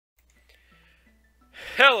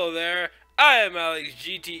Hello there, I am Alex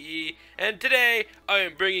GTE, and today I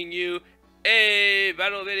am bringing you a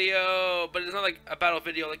battle video, but it's not like a battle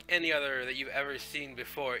video like any other that you've ever seen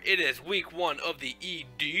before. It is week 1 of the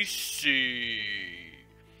EDC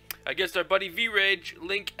against our buddy V-Rage,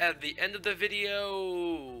 link at the end of the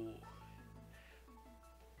video.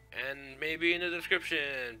 And maybe in the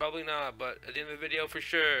description, probably not, but at the end of the video for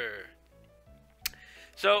sure.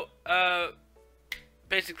 So,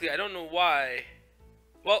 basically I don't know why.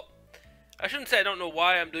 Well, I shouldn't say I don't know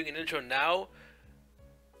why I'm doing an intro now,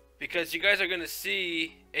 because you guys are going to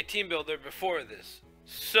see a team builder before this.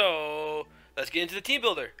 So, let's get into the team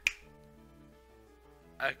builder.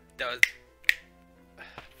 I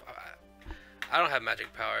don't have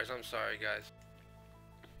magic powers, I'm sorry guys.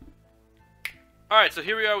 Alright, so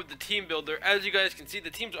here we are with the team builder. As you guys can see,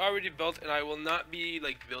 the team's already built, and I will not be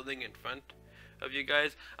like building in front of you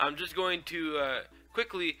guys. I'm just going to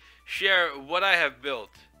quickly share what I have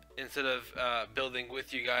built instead of building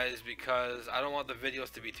with you guys, because I don't want the videos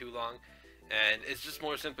to be too long, and it's just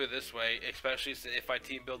more simply this way, especially if I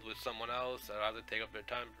team build with someone else. I'll have to take up their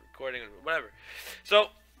time recording or whatever.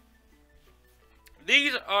 So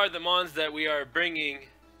these are the mons that we are bringing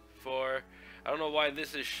for. I don't know why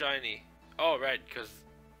this is shiny. Oh right, because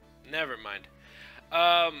never mind.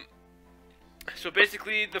 So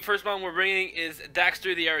basically, the first mon we're bringing is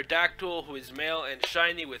Daxter the Aerodactyl, who is male and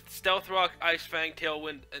shiny with Stealth Rock, Ice Fang,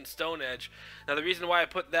 Tailwind, and Stone Edge. Now, the reason why I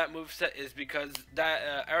put that moveset is because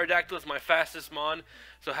that Aerodactyl is my fastest mon,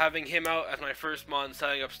 so having him out as my first mon,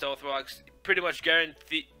 setting up Stealth Rocks, pretty much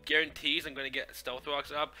guarantees I'm going to get Stealth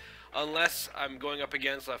Rocks up, unless I'm going up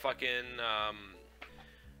against a fucking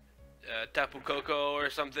Tapu Koko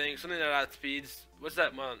or something that outspeeds. What's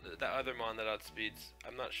that mon? That other mon that outspeeds?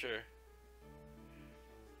 I'm not sure.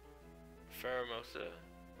 Pheromosa,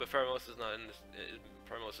 but Pheromosa's not in this.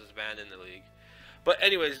 Pheromosa's banned in the league. But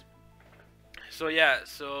anyways, so yeah,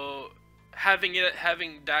 so having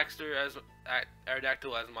Daxter as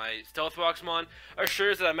Aerodactyl as my Stealth Rocks mon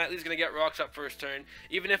assures that I'm at least gonna get rocks up first turn.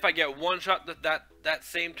 Even if I get one shot that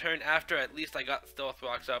same turn after, at least I got Stealth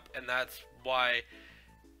Rocks up, and that's why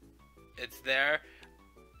it's there.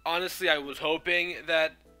 Honestly, I was hoping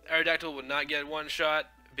that Aerodactyl would not get one shot,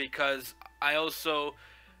 because I also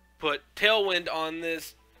put Tailwind on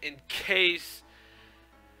this in case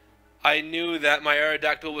I knew that my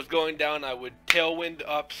Aerodactyl was going down. I would Tailwind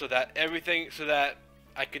up so that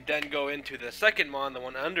I could then go into the second mon, the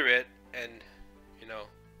one under it, and you know,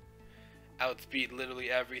 outspeed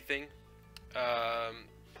literally everything.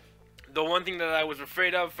 The one thing that I was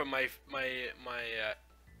afraid of from well,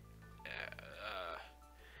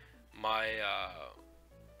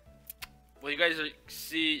 you guys are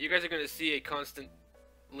gonna see a constant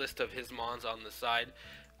list of his mons on the side,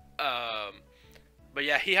 but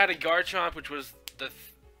yeah, he had a Garchomp, which was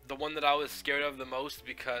the one that I was scared of the most,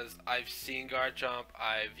 because I've seen Garchomp,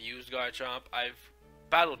 I've used Garchomp, I've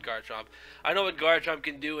battled Garchomp. I know what Garchomp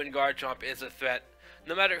can do, and Garchomp is a threat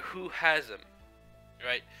no matter who has him,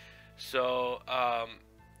 right? So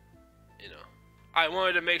you know, I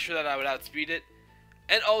wanted to make sure that I would outspeed it,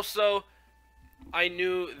 and also I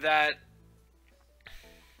knew that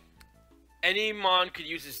any mon could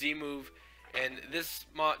use a Z move, and this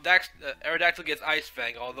Aerodactyl gets Ice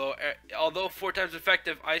Fang. Although 4 times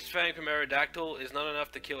effective, Ice Fang from Aerodactyl is not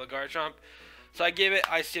enough to kill a Garchomp. So I gave it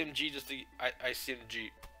ICMG just to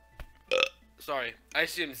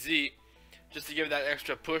ICMZ just to give that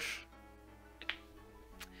extra push.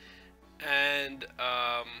 And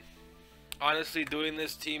honestly, doing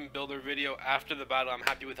this team builder video after the battle, I'm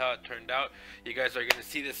happy with how it turned out. You guys are going to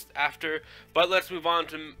see this after. But let's move on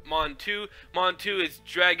to Mon 2. Mon 2 is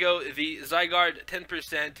Drago the Zygarde,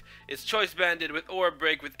 10%. It's Choice Banded with Aura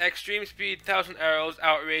Break with Extreme Speed, 1000 Arrows,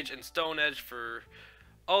 Outrage, and Stone Edge for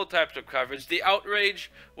all types of coverage. The Outrage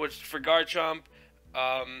was for Garchomp.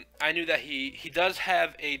 I knew that he does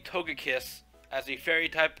have a Togekiss as a Fairy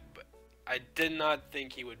type, but I did not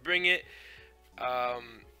think he would bring it.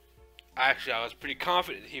 Actually, I was pretty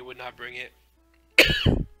confident he would not bring it,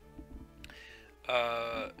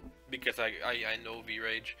 because I know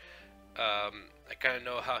V-Rage. I kind of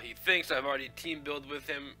know how he thinks. I've already team built with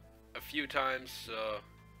him a few times, so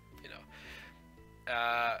you know.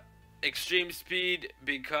 Extreme Speed,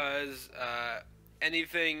 because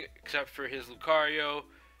anything except for his Lucario,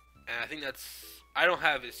 and I think I don't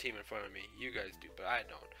have his team in front of me. You guys do, but I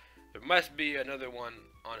don't. There must be another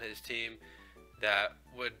one on his team that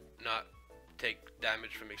would not take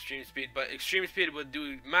damage from Extreme Speed, but Extreme Speed would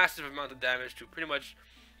do massive amount of damage to pretty much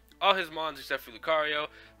all his mons except for Lucario.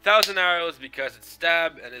 1000 Arrows, because it's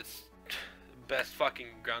stab and it's the best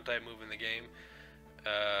fucking ground type move in the game.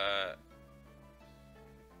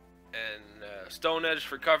 Stone Edge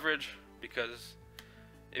for coverage, because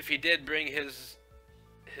if he did bring his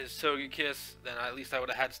Togekiss, then at least I would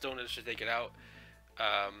have had Stone Edge to take it out.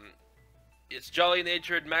 It's Jolly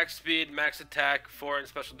Natured, max speed, max attack, 4 in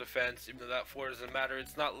special defense. Even though that 4 doesn't matter,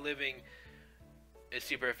 it's not living a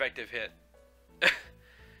super effective hit.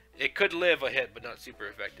 It could live a hit, but not super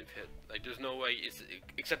effective hit. Like, there's no way,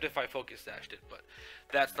 except if I focus dashed it, but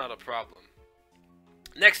that's not a problem.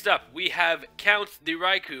 Next up, we have Count the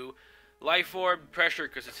Raikou, Life Orb, Pressure,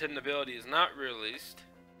 because its hidden ability is not released.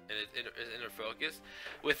 And inner focus,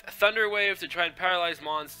 with Thunder Wave to try and paralyze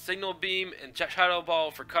Mons, Signal Beam, and Shadow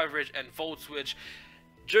Ball for coverage, and Fold Switch.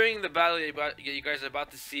 During the battle you guys are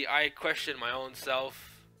about to see, I questioned my own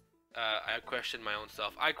self. I questioned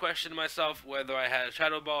myself whether I had a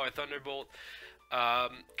Shadow Ball or Thunderbolt,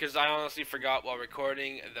 because I honestly forgot while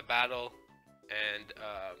recording the battle, and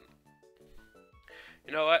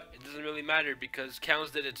you know what? It doesn't really matter because Counts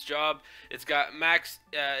did its job. It's got max,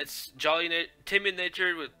 it's timid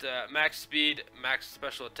nature with max speed, max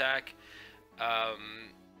special attack.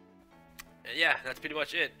 And yeah, that's pretty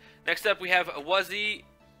much it. Next up, we have Wuzzy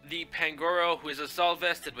the Pangoro, who is assault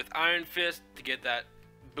vested with Iron Fist to get that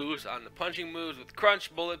boost on the punching moves with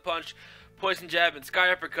Crunch, Bullet Punch, Poison Jab, and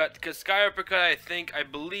Sky Uppercut. Because Sky Uppercut, I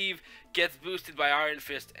believe, gets boosted by Iron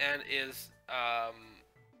Fist and is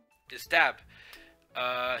Stab.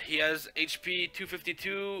 He has HP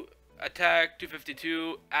 252, attack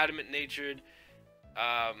 252, adamant natured.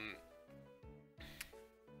 I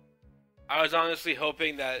was honestly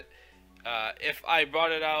hoping that if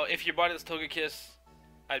you brought in this Togekiss,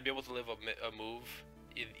 I'd be able to live a move.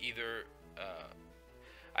 Either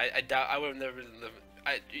I doubt I would have never lived.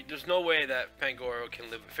 There's no way that Pangoro can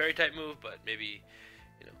live a Fairy type move, but maybe,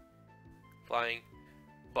 you know, flying.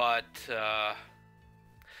 But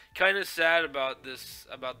kind of sad about this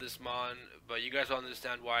mon, but you guys will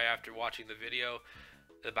understand why after watching the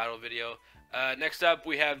battle video. Next up,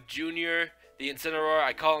 we have Junior, the Incineroar.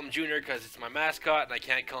 I call him Junior because it's my mascot, and I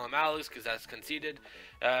can't call him Alex because that's conceited.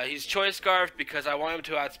 He's Choice Scarf because I want him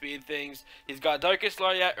to outspeed things. He's got Darkest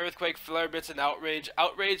Lariat, Earthquake, Flare Blitz, and Outrage.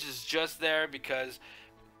 Outrage is just there because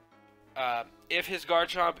if his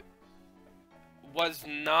Garchomp was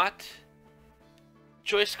not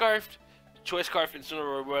Choice Scarfed, Choice Scarf and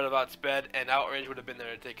Incineroar would have outsped, and Outrage would have been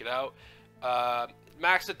there to take it out.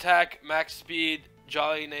 Max attack, max speed,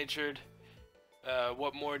 Jolly Natured.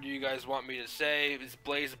 What more do you guys want me to say? It's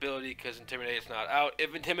Blaze ability because Intimidate is not out.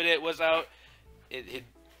 If Intimidate was out,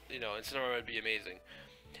 Incineroar would be amazing.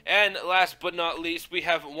 And last but not least, we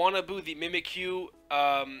have Wannabu, the Mimikyu,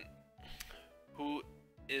 who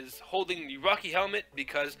is holding the Rocky Helmet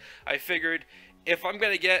because I figured if I'm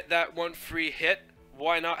gonna get that one free hit,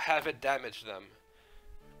 why not have it damage them?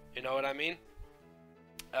 You know what I mean?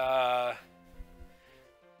 So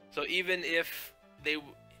even if they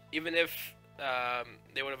would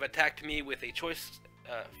have attacked me with a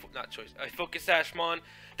a Focus Sash Mon,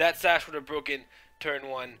 that Sash would have broken turn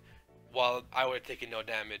 1 while I would have taken no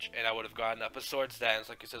damage, and I would have gotten up a Swords Dance,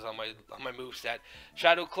 like it says on my moveset.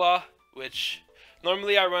 Shadow Claw, which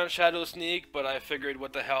normally I run Shadow Sneak, but I figured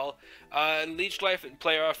what the hell. Leech Life and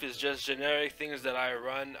Play Rough is just generic things that I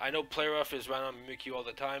run. I know Play Rough is run on Mimikyu all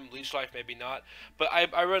the time. Leech Life maybe not, but I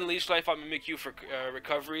run Leech Life on Mimikyu for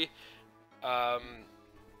recovery.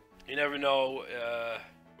 You never know.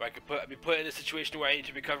 Where I could be put in a situation where I need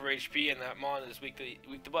to recover HP, and that Mon is weak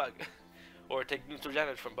to Bug, or take neutral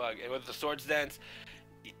damage from Bug. And with the Swords Dance,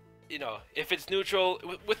 you know, if it's neutral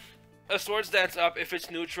with a Swords Dance up, if it's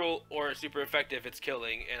neutral or super effective, it's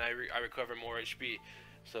killing, and I recover more HP.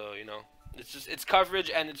 So, you know, it's coverage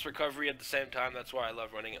and it's recovery at the same time. That's why I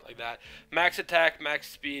love running it like that. Max attack, max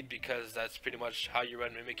speed, because that's pretty much how you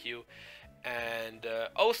run Mimikyu. And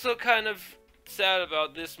also kind of sad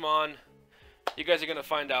about this mon. You guys are gonna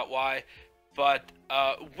find out why. But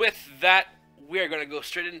with that, we are gonna go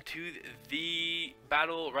straight into the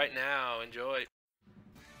battle right now. Enjoy.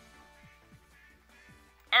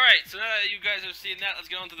 Alright, so now that you guys have seen that, let's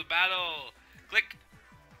get on to the battle. Click.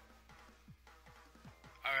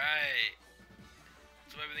 Alright.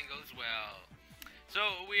 So everything goes well.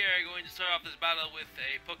 So we are going to start off this battle with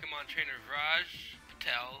a Pokemon trainer, Raj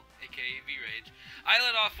Patel, aka V-Rage. I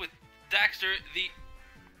led off with Daxter, the...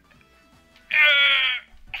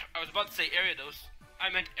 I was about to say Ariados. I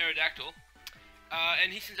meant Aerodactyl.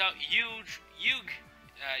 And he sends out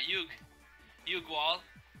Yugwall.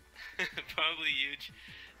 Probably huge.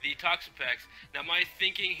 The Toxapex. Now my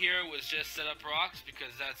thinking here was just set up rocks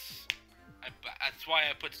because that's why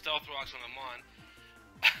I put stealth rocks on them on.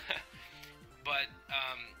 But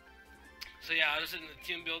so yeah, I was in the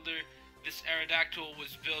team builder. This Aerodactyl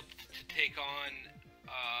was built to take on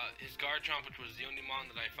his Garchomp, which was the only mon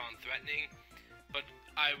that I found threatening. But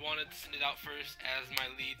I wanted to send it out first as my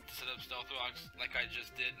lead to set up Stealth Rocks, like I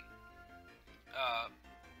just did.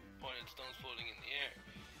 Pointed stones floating in the air.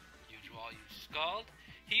 Huge wall, use Scald.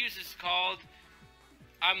 He uses Scald.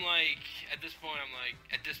 I'm like, at this point,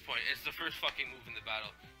 it's the first fucking move in the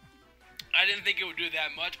battle. I didn't think it would do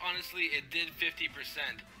that much. Honestly, it did 50%.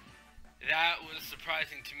 That was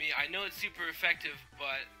surprising to me. I know it's super effective,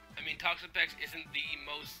 but, I mean, Toxapex isn't the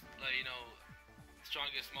most, like, you know,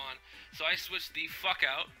 strongest mon. So I switched the fuck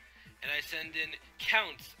out, and I send in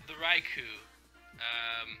Counts, the Raikou.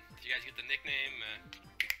 If you guys get the nickname.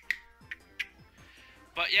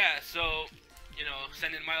 But yeah, so, you know,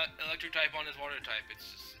 send in my electric type on his water type.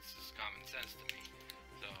 It's just common sense to me.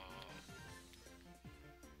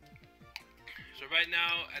 So right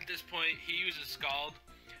now, at this point, he uses Scald,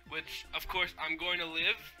 which, of course, I'm going to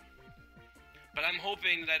live. But I'm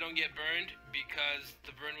hoping that I don't get burned, because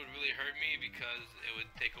the burn would really hurt me, because it would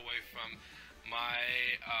take away from my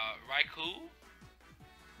Raikou.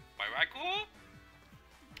 My Raikou?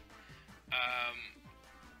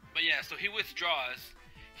 But yeah, so he withdraws.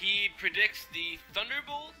 He predicts the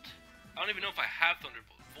Thunderbolt. I don't even know if I have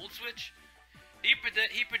Thunderbolt. Volt Switch? He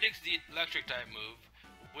predicts the electric type move,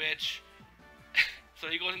 which... so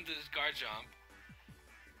he goes into this Garchomp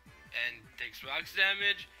and takes rocks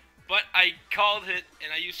damage. But I called it, and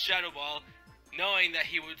I used Shadow Ball, knowing that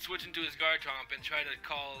he would switch into his Garchomp and try to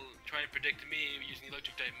predict me using the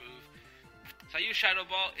electric type move. So I use Shadow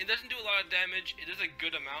Ball. It doesn't do a lot of damage. It does a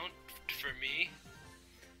good amount for me.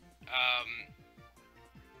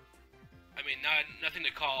 I mean, nothing to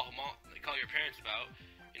call your parents about.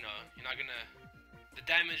 You know, you're not gonna. The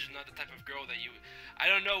damage is not the type of girl that you. I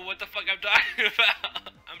don't know what the fuck I'm talking about.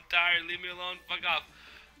 I'm tired. Leave me alone. Fuck off.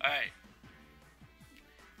 All right.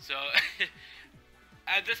 So,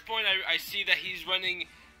 at this point, I see that he's running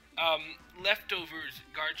Leftovers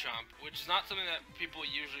Garchomp, which is not something that people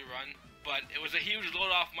usually run, but it was a huge load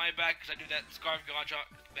off my back because I do that Scarf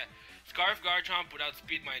Garchomp would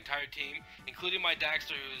outspeed my entire team, including my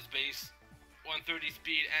Daxter, who is base 130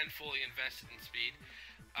 speed and fully invested in speed.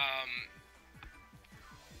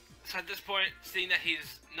 So at this point, seeing that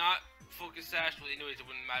he's not Focus Sash, well, anyways, it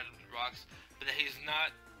wouldn't matter with rocks, but that he's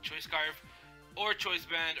not Choice Scarf or Choice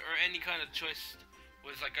Band or any kind of choice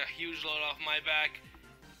was like a huge load off my back.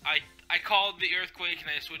 I called the Earthquake and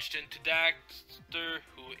I switched into Daxter,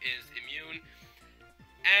 who is immune.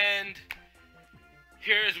 And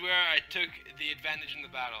here is where I took the advantage in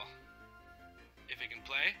the battle. If it can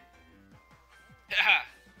play. Haha!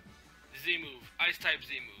 Z move. Ice type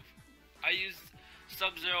Z move. I used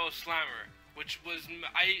Sub-Zero Slammer, which was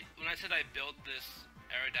when I said I built this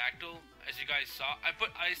Aerodactyl, as you guys saw, I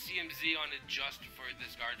put ICMZ on it just for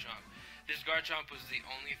this Garchomp. This Garchomp was the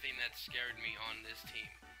only thing that scared me on this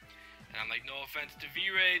team. And I'm like, no offense to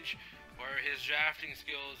V-Rage, or his drafting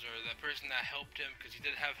skills, or the person that helped him, because he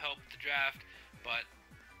did have help to draft, but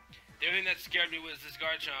the only thing that scared me was this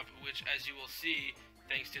Garchomp, which, as you will see,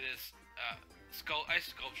 thanks to this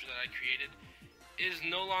ice sculpture that I created, is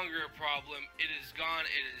no longer a problem. It is gone,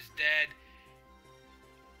 it is dead.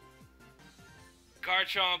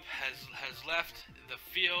 Garchomp has left the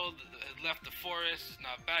field, has left the forest, is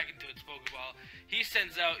not back into its Pokeball. He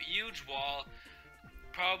sends out huge wall,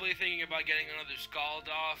 probably thinking about getting another Scald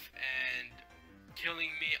off and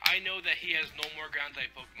killing me. I know that he has no more ground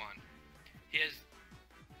type Pokemon. He has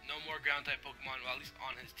no more ground type Pokemon, well, at least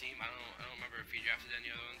on his team. I don't remember if he drafted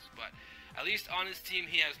any other ones, but at least on his team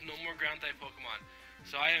he has no more ground type Pokemon.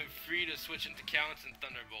 So I am free to switch into Counts and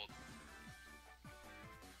Thunderbolt.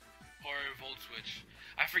 Or Volt Switch.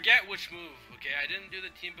 I forget which move, okay? I didn't do the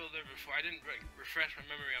team builder before. I didn't refresh my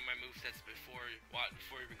memory on my movesets before we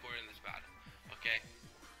recorded this battle, okay?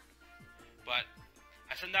 But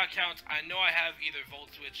I send out Counts. I know I have either Volt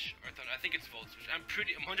Switch or Thunder. I think it's Volt Switch. I'm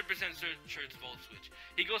 100% sure it's Volt Switch.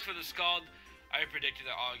 He goes for the Scald. I predicted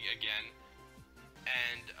it all again.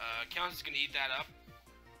 And Counts is going to eat that up.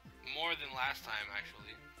 More than last time,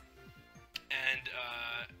 actually. And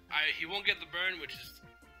he won't get the burn, which is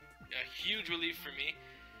a huge relief for me.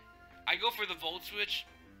 I go for the Volt Switch.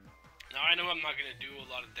 Now I know I'm not going to do a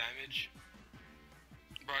lot of damage,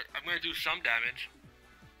 but I'm going to do some damage.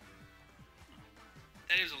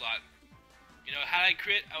 That is a lot. You know, had I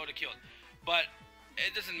crit, I would have killed. But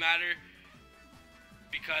it doesn't matter,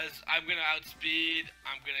 because I'm going to outspeed,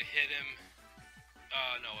 I'm going to hit him.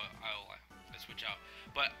 No, I'll switch out.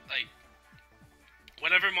 But, like,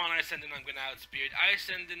 whatever mon I send in, I'm going to outspeed. I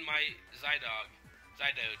send in my Zydoge.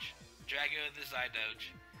 Drago the Zydoge.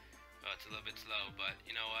 Oh, it's a little bit slow, but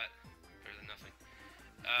you know what? Better than nothing.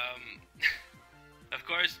 of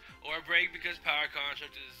course, or break because power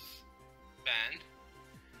construct is banned.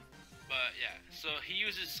 But yeah, so he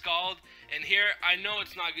uses Scald, and here I know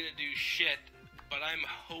it's not gonna do shit, but I'm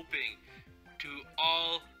hoping to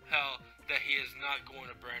all hell that he is not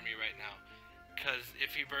going to burn me right now. Because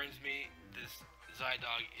if he burns me, this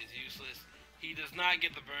Zydog is useless. He does not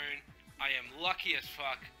get the burn. I am lucky as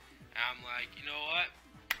fuck. And I'm like, you know what?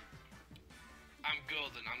 I'm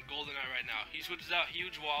golden. I'm golden right now. He switches out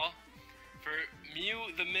Huge Wall for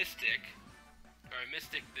Mew the Mystic, or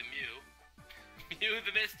Mystic the Mew. Mew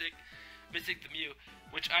the Mystic. Mystic the Mew,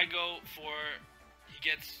 which I go for, he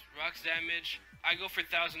gets rocks damage. I go for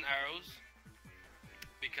 1,000 arrows,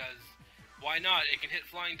 because why not? It can hit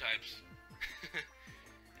flying types.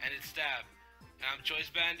 And it's stab. And I'm choice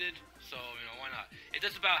banded, so you know, why not? It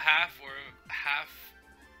does about half, or half.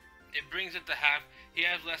 It brings it to half. He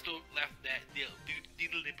has He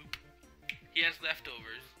has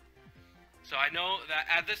leftovers. So I know that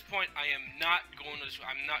at this point I am not going to.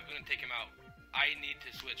 I'm not going to take him out. I need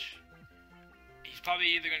to switch. He's probably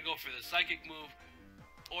either going to go for the Psychic move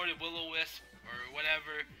or the Will-O-Wisp or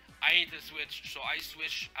whatever. I need to switch, so I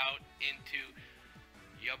switch out into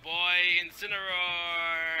your boy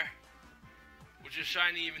Incineroar, which is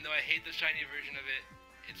shiny, even though I hate the shiny version of it.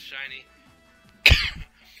 It's shiny.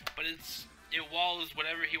 But it walls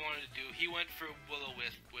whatever he wanted to do. He went for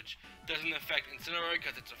Will-O-Wisp, which doesn't affect Incineroar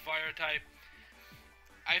because it's a fire type.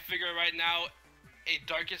 I figure right now a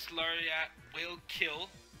Darkest Lariat will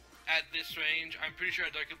kill at this range. I'm pretty sure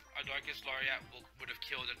a Darkest Lariat would have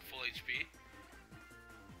killed at full HP.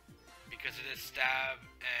 Because it is stab,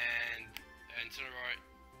 and Incineroar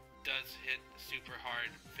does hit super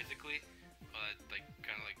hard physically. Well, it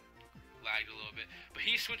kind of lagged a little bit. But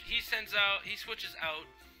he switches out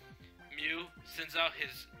Mew, sends out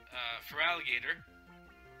his Feraligatr,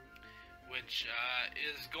 which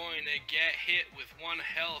is going to get hit with one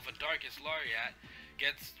hell of a Darkest Lariat.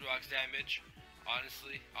 Gets rocks damage.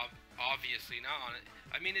 Honestly, obviously not on it.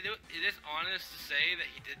 I mean, it is honest to say that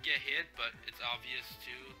he did get hit, but it's obvious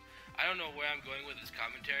too. I don't know where I'm going with this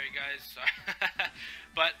commentary, guys. Sorry.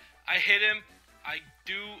 But I hit him. I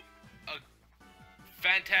do a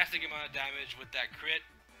fantastic amount of damage with that crit.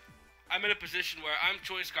 I'm in a position where I'm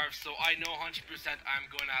Choice Scarf, so I know 100% I'm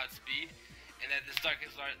going to outspeed, and that this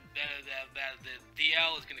Darkest Lariat, the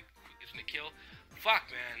DL is gonna kill.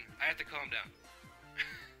 Fuck, man, I have to calm down.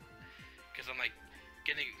 Because I'm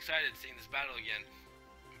getting excited seeing this battle again.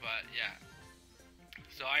 But yeah.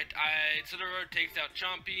 So Incineroar takes out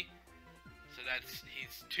Chompy. So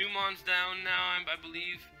he's 2 mons down now, I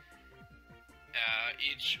believe.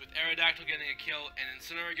 Each with Aerodactyl getting a kill and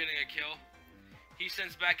Incineroar getting a kill. He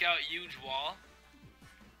sends back out Huge Wall,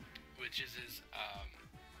 which is his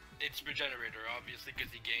its regenerator, obviously,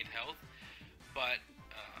 because he gained health. But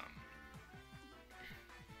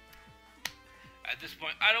at this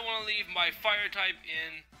point, I don't want to leave my fire type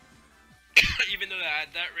in, even though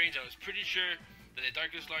at that range I was pretty sure that a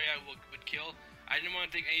Darkest Lariat would kill. I didn't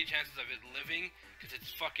want to take any chances of it living, because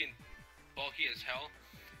it's fucking bulky as hell.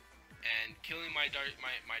 And killing my darn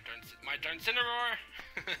Incineroar.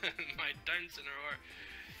 My darn Incineroar.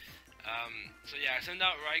 So yeah, I send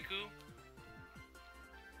out Raikou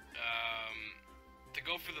to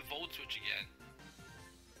go for the Volt Switch again.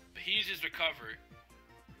 But he uses Recover.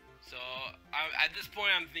 So at this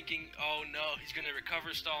point I'm thinking, oh no, he's gonna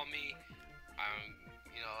recover stall me.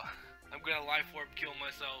 I'm gonna Life Orb kill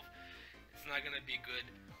myself. It's not gonna be good.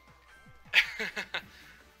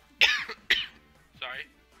 Sorry.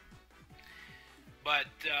 But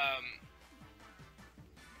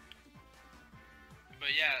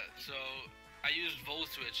yeah, so I used Volt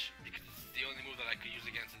Switch because it's the only move that I could use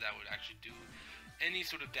against it that would actually do any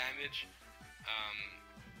sort of damage.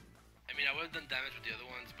 I mean, I would have done damage with the other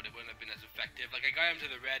ones, but it wouldn't have been as effective. Like, I got him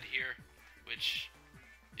to the red here, which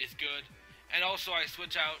is good. And also, I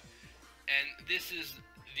switch out, and this is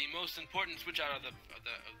the most important switch out of the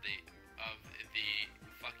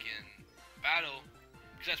fucking battle,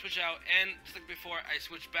 because I switch out, and just like before, I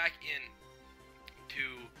switch back in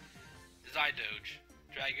to Zydoge,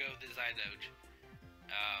 Drago the Zydoge.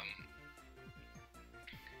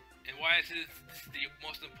 And why I say this is the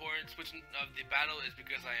most important switch of the battle is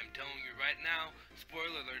because I am telling you right now,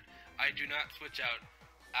 spoiler alert, I do not switch out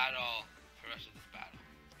at all for the rest of this battle.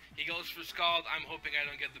 He goes for Scald. I'm hoping I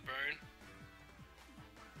don't get the burn,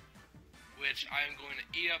 which I am going to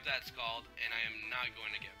eat up that Scald, and I am not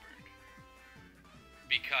going to get burned.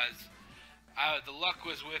 Because the luck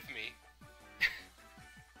was with me.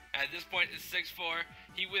 At this point, it's 6-4.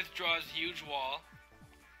 He withdraws Huge Wall.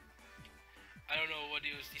 I don't know what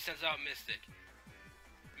he sends out Mystic.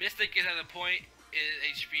 Mystic is at a point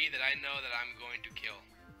HP that I know that I'm going to kill.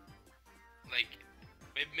 Like,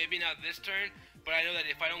 maybe not this turn, but I know that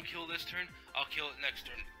if I don't kill this turn, I'll kill it next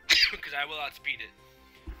turn. Because I will outspeed it.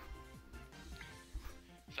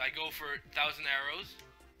 So I go for 1,000 arrows,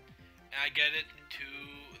 and I get it to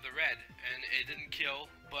the red, and it didn't kill,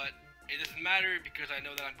 but it doesn't matter because I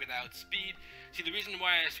know that I'm going to outspeed. See, the reason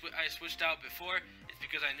why I switched out before is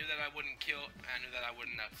because I knew that I wouldn't kill, and I knew that I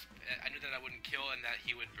wouldn't kill, and that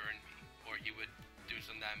he would burn me, or he would do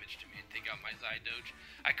some damage to me and take out my Zydoge.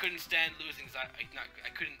 I couldn't stand losing I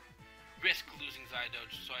couldn't risk losing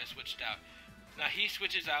Zydoge, so I switched out. Now he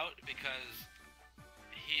switches out because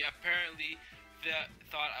he apparently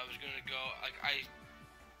thought I was going to go, like, I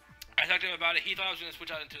talked to him about it. He thought I was going to switch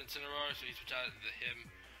out into Incineroar, so he switched out into him.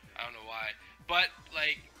 I don't know why, but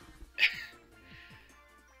like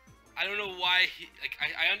I don't know why he, like,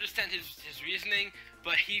 I understand his reasoning,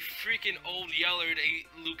 but he freaking old yellered a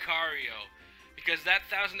Lucario, because that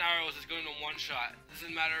 1,000 arrows is going to one shot.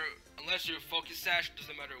 Doesn't matter, unless you're focus sash,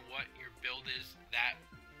 doesn't matter what your build is, that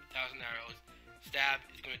 1,000 arrows stab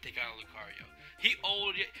is going to take out a Lucario. He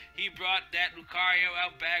brought that Lucario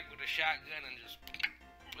out back with a shotgun and just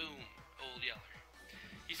boom, old yeller.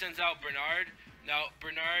 He sends out Bernard. Now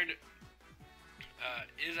Bernard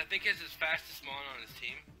I think is his fastest mon on his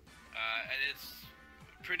team, and it's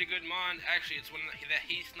pretty good mon. Actually, it's one that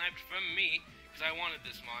he sniped from me because I wanted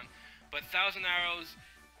this mon. But 1,000 arrows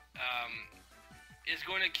is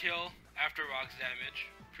going to kill after rocks damage.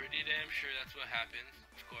 Pretty damn sure that's what happens,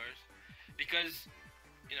 of course, because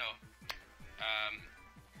you know.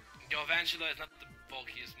 Galvantula is not the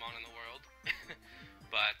bulkiest mon in the world,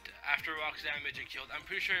 but after rocks damage it killed. I'm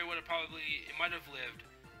pretty sure it might have lived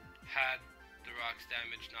had the rocks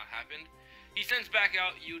damage not happened. He sends back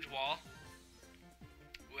out huge wall,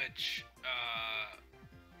 which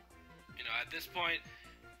you know, at this point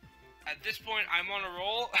I'm on a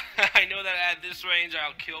roll. I know that at this range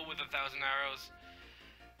I'll kill with 1,000 arrows,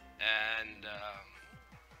 and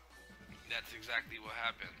that's exactly what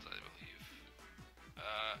happens, I believe.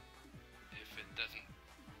 If it doesn't,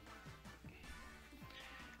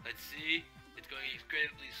 let's see, it's going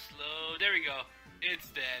incredibly slow. There we go, it's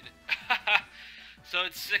dead. So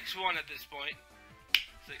it's 6-1 at this point.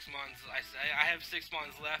 6 months. I have 6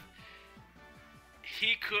 months left.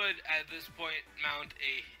 He could at this point mount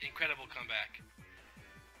a incredible comeback,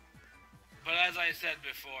 but as I said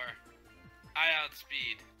before, I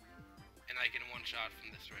outspeed and I can one shot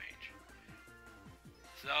from this range.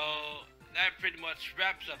 So that pretty much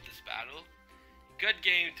wraps up this battle. Good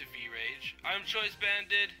game to V-Rage. I'm Choice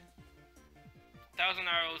Banded. 1,000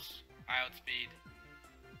 arrows, I outspeed.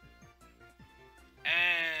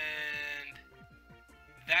 And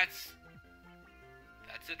that's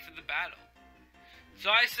it for the battle.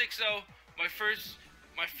 So I 6-0. My first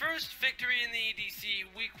victory in the EDC.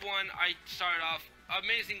 Week 1, I started off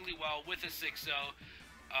amazingly well with a 6-0.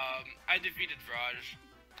 I defeated Vraj.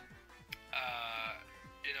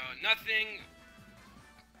 You know, nothing.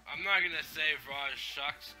 I'm not gonna say Vraj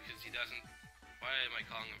sucks because he doesn't. Why am I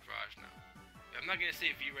calling him Vraj now? I'm not gonna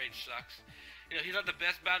say V-Rage sucks. You know, he's not the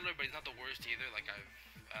best battler, but he's not the worst either. Like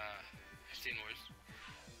I've seen worse.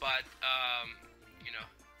 But you know,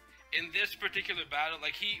 in this particular battle,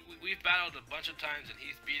 like we've battled a bunch of times, and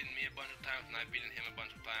he's beaten me a bunch of times, and I've beaten him a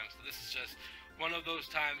bunch of times. So this is just one of those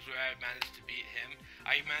times where I managed to beat him.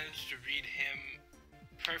 I managed to read him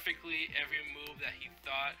perfectly every move that he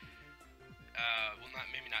thought. Well,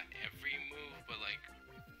 maybe not every move, but like,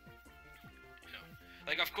 you know,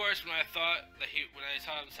 like of course when I saw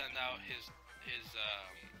him send out his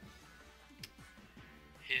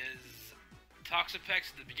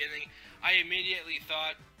Toxapex at the beginning, I immediately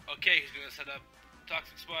thought, okay, he's gonna set up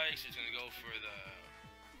Toxic Spikes. He's gonna go for the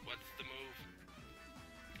what's the move?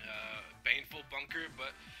 Baneful Bunker,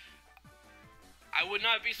 but I would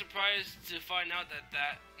not be surprised to find out that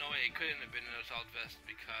no, it couldn't have been an Assault Vest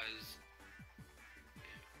because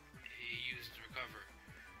he used Recover.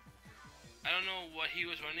 I don't know what he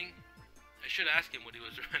was running. I should ask him what he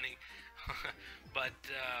was running. But,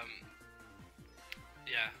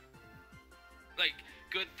 yeah. Like,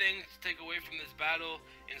 good things to take away from this battle.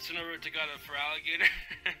 Incineroar took out a Feraligatr.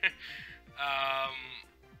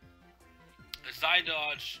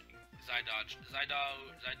 Zydoge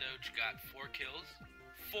got 4 kills.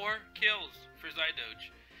 4 kills for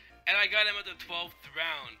Zydoge. And I got him at the 12th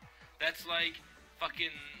round. That's like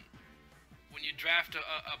fucking when you draft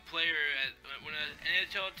a player when an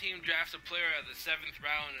NHL team drafts a player at the 7th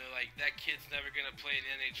round, they're like, that kid's never gonna play in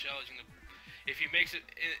the NHL. if he makes it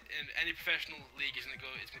in any professional league, it's gonna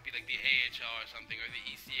be like the AHL or something, or the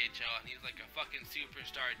ECHL, and he's like a fucking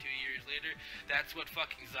superstar 2 years later. That's what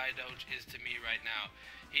fucking Zydoge is to me right now.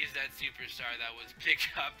 He's that superstar that was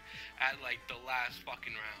picked up at like the last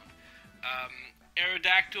fucking round.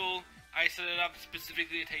 Aerodactyl, I set it up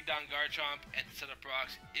specifically to take down Garchomp and set up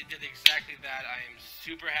rocks. It did exactly that. I am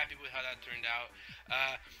super happy with how that turned out.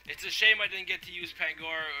 It's a shame I didn't get to use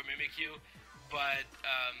Pangoro or Mimikyu, but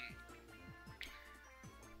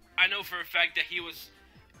I know for a fact that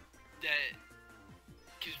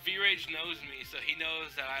because V-Rage knows me, so he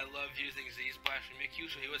knows that I love using Z-Splash and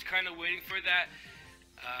Mimikyu, so he was kind of waiting for that,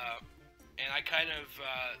 and I kind of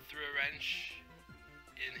threw a wrench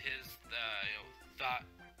in his thought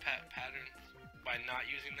patterns by not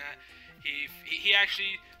using that. He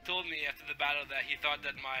actually told me after the battle that he thought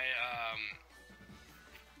that my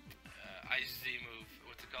Ice Z move,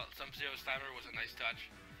 what's it called, Sub-Zero Slammer, was a nice touch,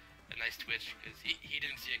 a nice twitch, because he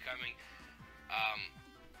didn't see it coming.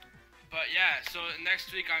 But yeah, so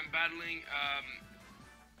next week I'm battling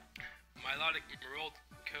Milotic Marold,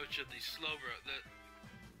 coach of the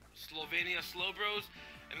Slovenia Slowbros,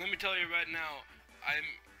 and let me tell you right now, I'm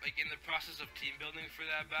like in the process of team building for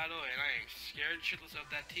that battle, and I am scared shitless of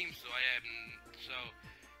that team. So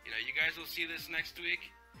you guys will see this next week.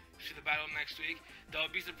 See the battle next week.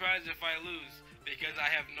 Don't be surprised if I lose, because I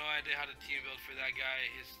have no idea how to team build for that guy.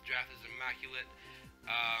 His draft is immaculate.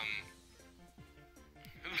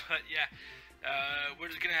 But yeah,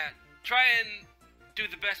 we're just gonna try and do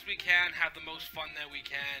the best we can, have the most fun that we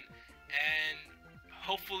can, and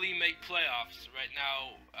hopefully make playoffs. Right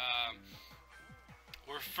now,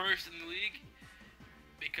 we're first in the league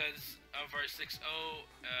because of our 6-0.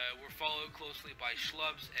 We're followed closely by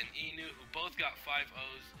Schlubs and Inu, who both got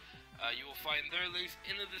 5-0s. You will find their links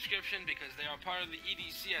in the description because they are part of the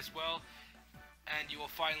EDC as well. And you will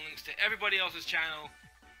find links to everybody else's channel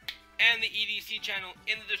and the EDC channel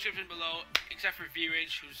in the description below, except for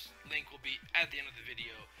V-Rage, whose link will be at the end of the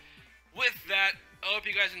video. With that, I hope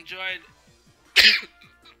you guys enjoyed.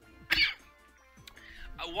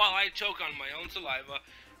 While I choke on my own saliva,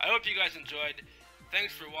 I hope you guys enjoyed.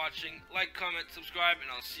 Thanks for watching. Like, comment, subscribe, and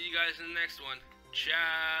I'll see you guys in the next one. Ciao.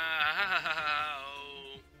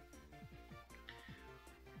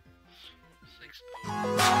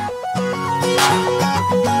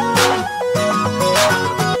 6-0.